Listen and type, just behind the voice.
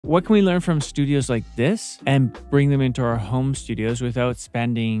what can we learn from studios like this and bring them into our home studios without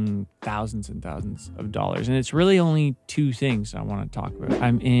spending thousands and thousands of dollars? And it's really only two things I want to talk about.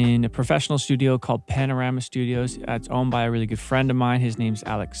 I'm in a professional studio called Panorama Studios. It's owned by a really good friend of mine. His name's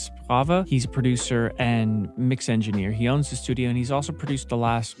Alex Sprava. He's a producer and mix engineer. He owns the studio and he's also produced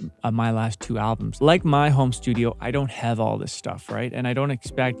my last two albums. Like my home studio, I don't have all this stuff, right? And I don't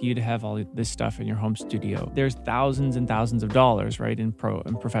expect you to have all this stuff in your home studio. There's thousands and thousands of dollars, right, in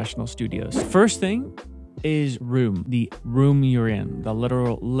professional studios. First thing is the room you're in, the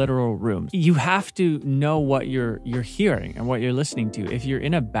literal room. You have to know what you're hearing and what you're listening to. If you're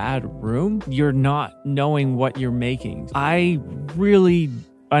in a bad room, you're not knowing what you're making. I really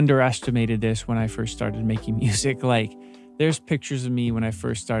underestimated this when I first started making music. Like, there's pictures of me when I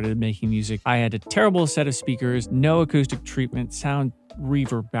first started making music. I had a terrible set of speakers, no acoustic treatment, sound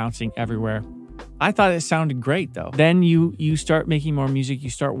reverb bouncing everywhere. I thought it sounded great though. Then you start making more music, you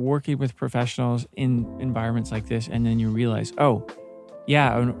start working with professionals in environments like this, and then you realize, oh,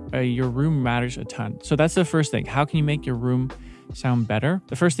 yeah, your room matters a ton. So that's the first thing. How can you make your room sound better?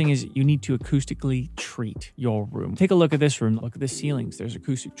 The first thing is you need to acoustically treat your room. Take a look at this room. Look at the ceilings. There's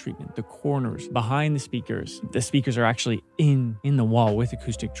acoustic treatment. The corners, behind the speakers. The speakers are actually in the wall with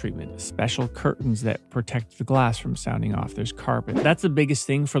acoustic treatment. Special curtains that protect the glass from sounding off. There's carpet. That's the biggest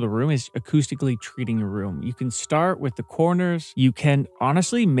thing for the room, is acoustically treating your room. You can start with the corners. You can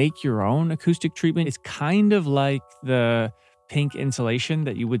honestly make your own acoustic treatment. It's kind of like the pink insulation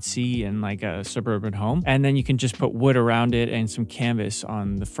that you would see in like a suburban home. And then you can just put wood around it and some canvas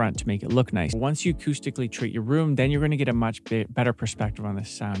on the front to make it look nice. Once you acoustically treat your room, then you're going to get a much better perspective on the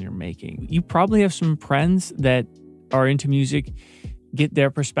sound you're making. You probably have some friends that are into music. Get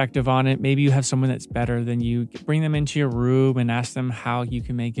their perspective on it. Maybe you have someone that's better than you. Bring them into your room and ask them how you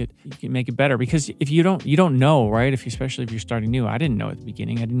can make it better. Because if you don't know, right? Especially if you're starting new. I didn't know at the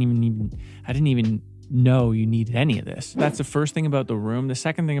beginning. I didn't even know you needed any of this. That's the first thing about the room. The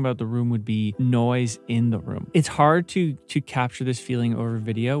second thing about the room would be noise in the room. It's hard to capture this feeling over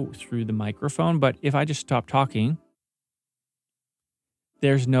video through the microphone, but if I just stop talking,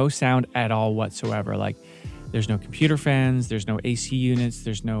 there's no sound at all whatsoever. Like, there's no computer fans, there's no AC units,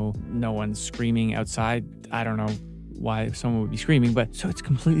 there's no one screaming outside. I don't know why someone would be screaming, but so it's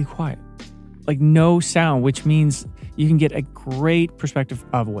completely quiet. Like, no sound, which means you can get a great perspective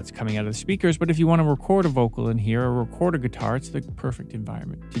of what's coming out of the speakers. But if you want to record a vocal in here or record a guitar, it's the perfect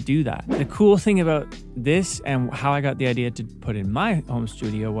environment to do that. The cool thing about this and how I got the idea to put in my home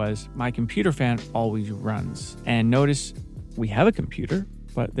studio was my computer fan always runs. And notice we have a computer,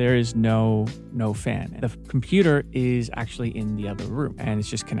 but there is no fan. The computer is actually in the other room and it's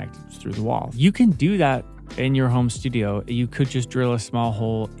just connected through the wall. You can do that in your home studio. You could just drill a small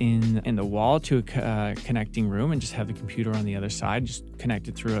hole in the wall to a connecting room and just have the computer on the other side, just connect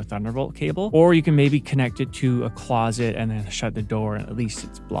it through a Thunderbolt cable. Or you can maybe connect it to a closet and then shut the door, and at least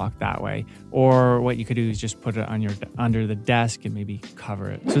it's blocked that way. Or what you could do is just put it on under the desk and maybe cover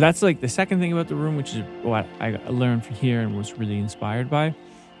it. So that's like the second thing about the room, which is what I learned from here and was really inspired by.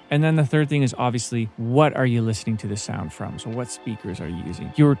 And then the third thing is obviously, what are you listening to the sound from? So what speakers are you using?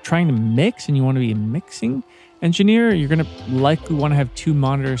 If you're trying to mix and you want to be a mixing engineer, you're going to likely want to have two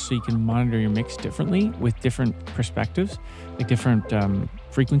monitors so you can monitor your mix differently with different perspectives, like different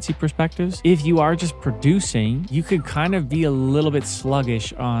frequency perspectives. If you are just producing, you could kind of be a little bit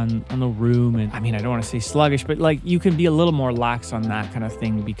sluggish on the room. And I mean, I don't want to say sluggish, but like you can be a little more lax on that kind of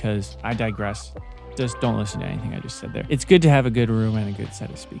thing, because I digress. Just don't listen to anything I just said there. It's good to have a good room and a good set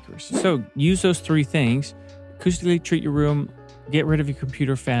of speakers. So use those three things: acoustically treat your room, get rid of your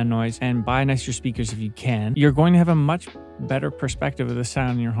computer fan noise, and buy nicer speakers if you can. You're going to have a much better perspective of the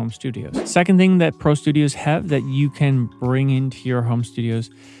sound in your home studios. Second thing that pro studios have that you can bring into your home studios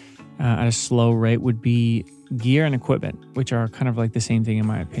at a slow rate would be gear and equipment, which are kind of like the same thing in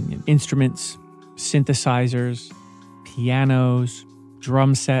my opinion. Instruments, synthesizers, pianos,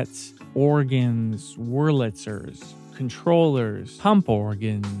 drum sets, organs, Wurlitzers, controllers, pump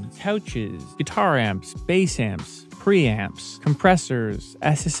organs, couches, guitar amps, bass amps, preamps, compressors,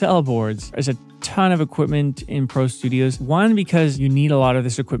 SSL boards. There's a ton of equipment in pro studios. One, because you need a lot of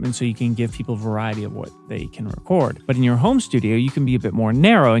this equipment so you can give people variety of what they can record. But in your home studio, you can be a bit more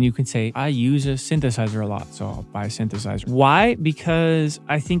narrow and you can say, I use a synthesizer a lot, so I'll buy a synthesizer. Why? Because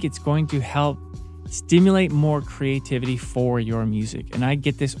I think it's going to help stimulate more creativity for your music. And I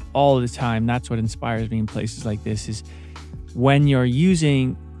get this all the time. That's what inspires me in places like this, is when you're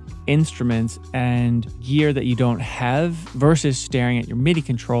using instruments and gear that you don't have versus staring at your MIDI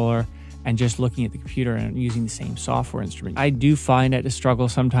controller and just looking at the computer and using the same software instrument. I do find it a struggle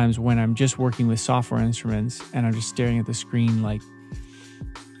sometimes when I'm just working with software instruments and I'm just staring at the screen like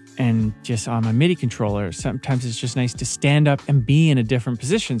and just on my MIDI controller, sometimes it's just nice to stand up and be in a different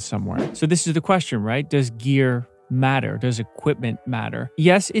position somewhere. So this is the question, right? Does gear matter? Does equipment matter?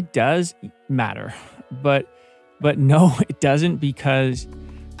 Yes, it does matter, but no, it doesn't, because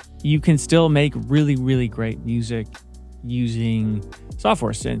you can still make really, really great music using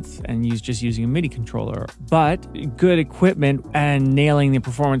software synth and just using a MIDI controller. But good equipment and nailing the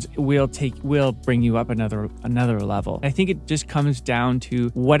performance will bring you up another level. I think it just comes down to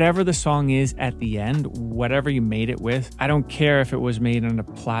whatever the song is at the end, whatever you made it with. I don't care if it was made on a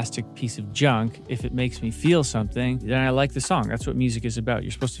plastic piece of junk. If it makes me feel something, then I like the song. That's what music is about.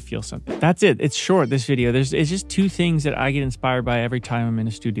 You're supposed to feel something. That's it. It's short, this video. It's just 2 things that I get inspired by every time I'm in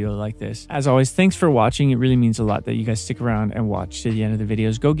a studio like this. As always, thanks for watching. It really means a lot that you guys stick around and watch to the end of the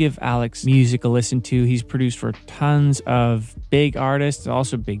videos. Go give Alex music a listen to. He's produced for tons of big artists,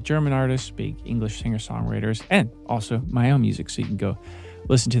 also big German artists, big English singer-songwriters, and also my own music. So you can go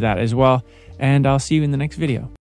listen to that as well. And I'll see you in the next video.